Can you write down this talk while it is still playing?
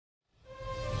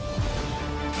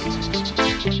Masih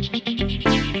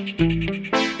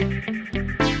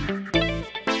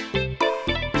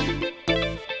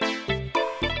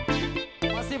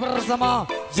bersama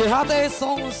JHT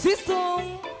Song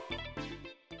System.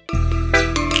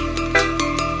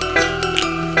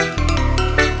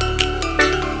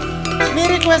 Ini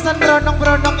requestan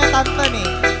berondong-berondongnya tante nih.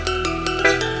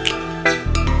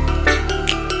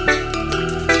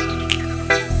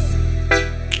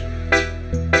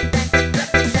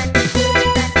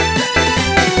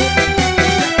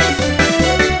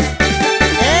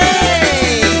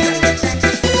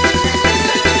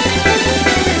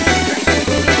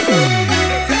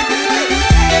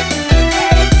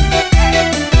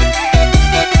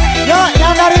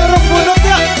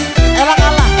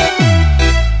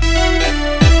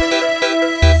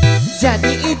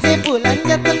 Jadi ije bulan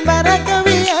jatuh barang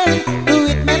kawian,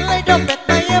 duit melai dompet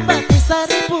maya bati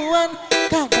seribuan.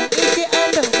 Kadang ije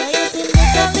ada gaya sini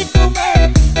kali kuman,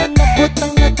 anak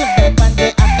butang jatuh depan dia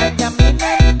akan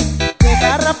jaminan.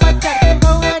 Negara pacar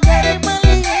bawa dari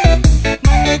Bali,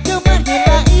 mange cuma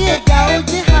hila iya jauh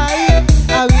jihai.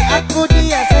 Awi aku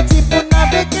dia saji pun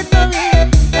abe kenali,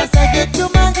 kasage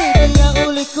cuma dia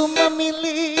uliku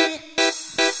memilih.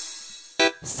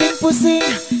 Sing pusing,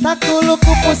 tak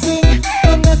kuluku pusing,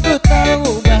 mengaku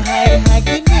tahu bahaya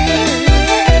gini.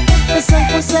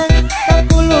 Pusang-pusang, tak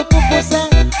kuluku pusang,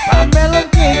 pambelon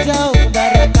ke jauh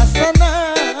dari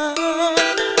kasana.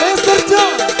 Master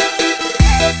John.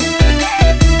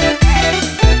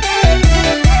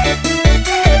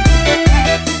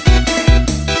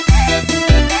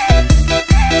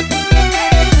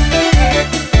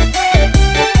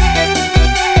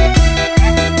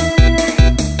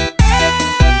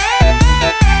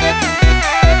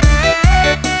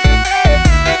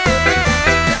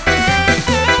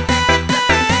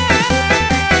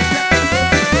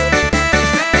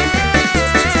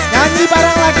 Nyanyi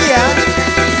bareng lagi ya.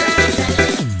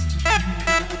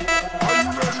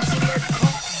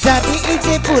 Jadi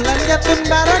ije pulang jatuh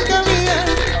barang kawian,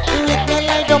 duit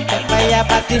nilai dompet maya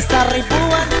bati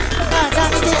seribuan.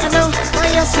 Kadang ije anu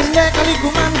maya sunda kali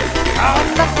guman,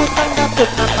 anak hutang jatuh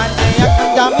namanya yang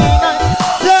jaminan.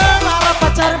 Demara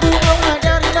pacar bunga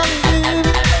dari Bali,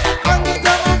 angin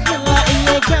jangan gila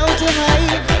iya jauh jahai.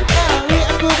 Kali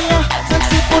aku dia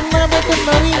saksi pun mabe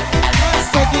kembali,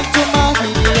 masagi cuma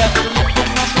dia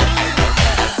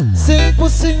sing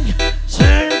pusing,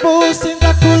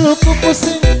 tak kuluku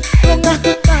pusing,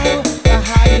 mengaku tahu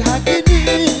bahaya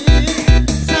gini.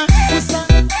 Sang pusang,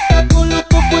 tak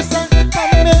kuluku pusang,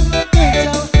 pamen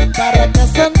kejauh para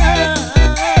kesana.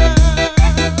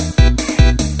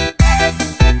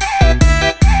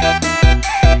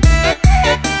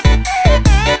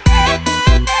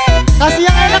 Kasih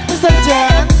yang enak Mr.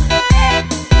 Jan.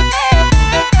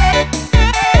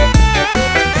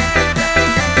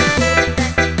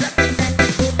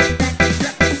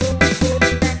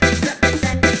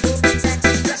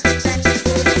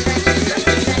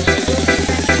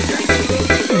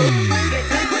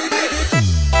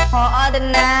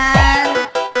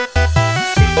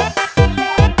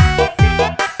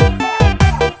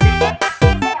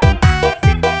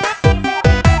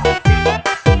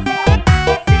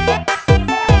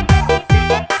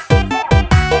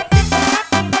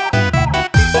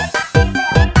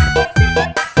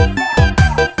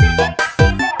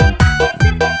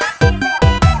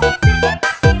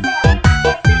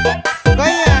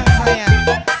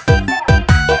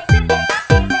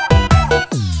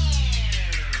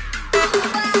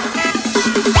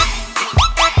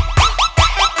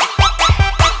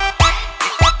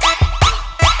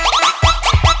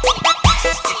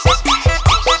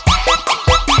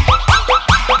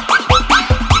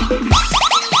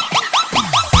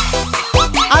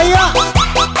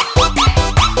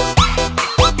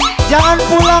 Jangan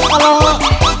pulang kalau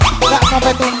nggak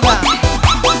sampai tunda.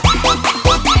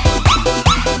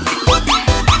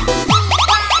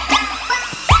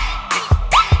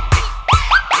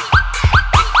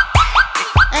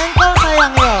 Engkol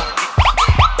sayang yo.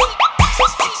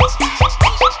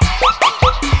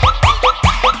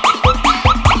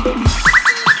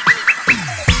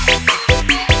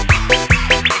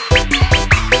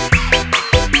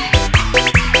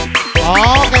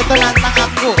 Oh, kayak itu nantang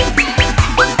aku.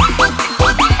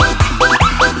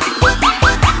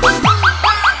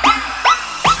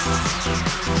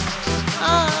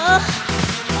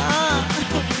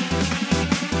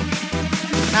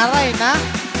 Narai na,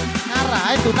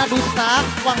 narai itu na dusta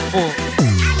wangpo.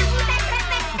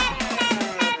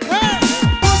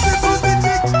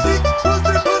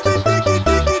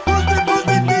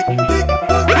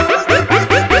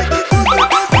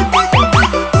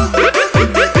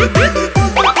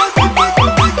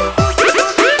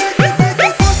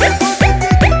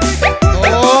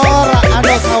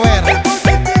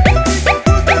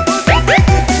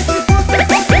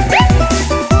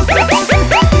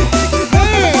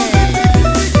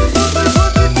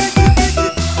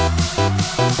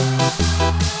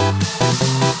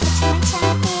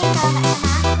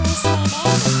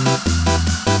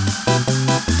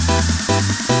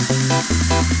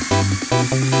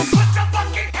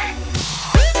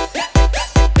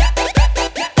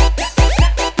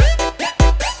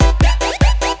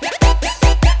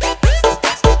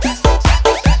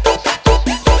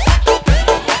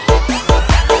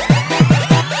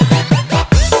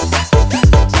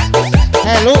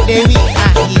 telu Dewi.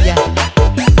 Ah iya.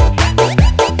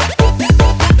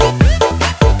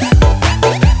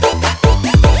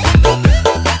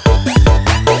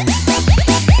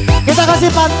 Kita kasih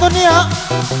pantun ya.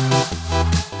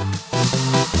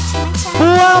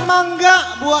 Buah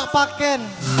mangga, buah paken.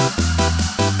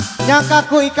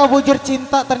 Nyangkaku ika bujur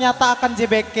cinta ternyata akan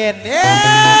jebeken.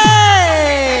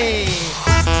 Yeay.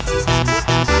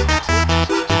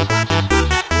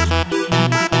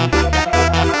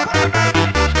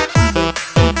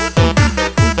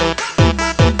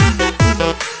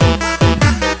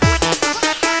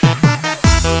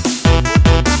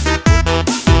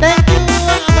 Thank you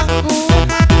abangku.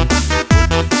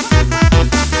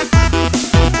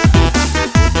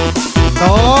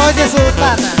 Tuh dia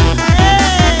sultan.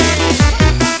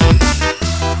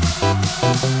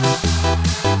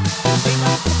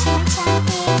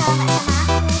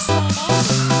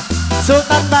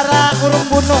 Sultan Bara Urung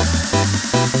Bunuh.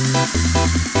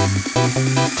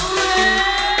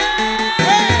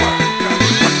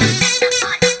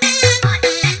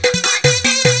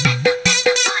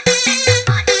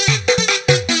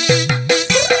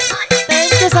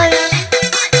 Thank you sayang.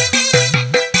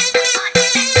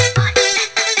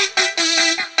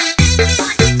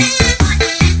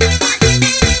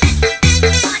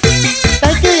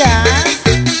 Thank you ya.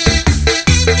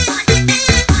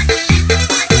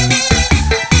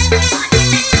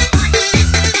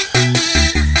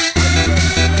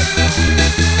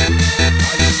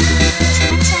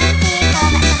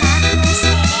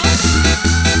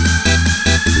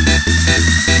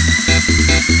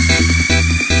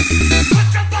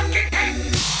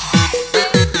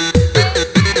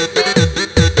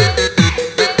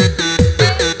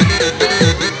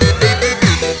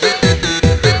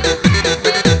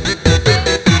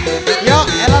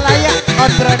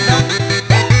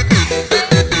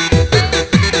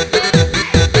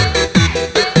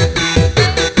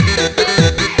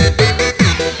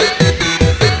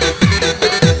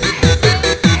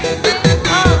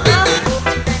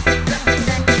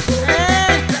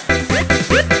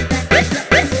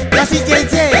 Kasih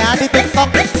JJ ya di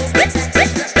TikTok.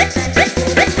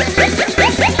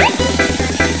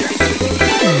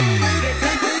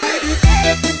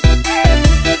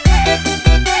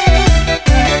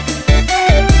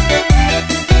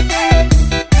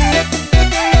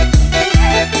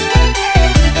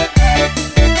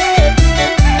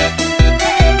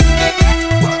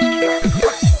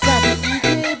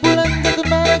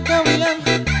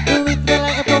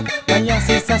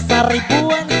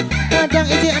 Ribuan kadang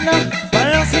isi anak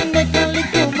barang sindek kali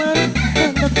kuman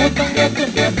hendak utang dia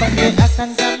tunda pandai akan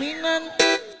jaminan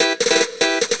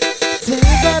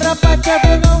seberapa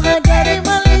cabul hadari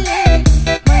mali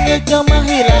mengeja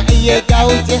mahira iya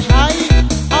jauh jehai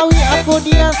awi aku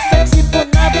dia seksi pun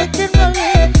abekin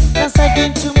mali rasa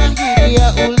din cuma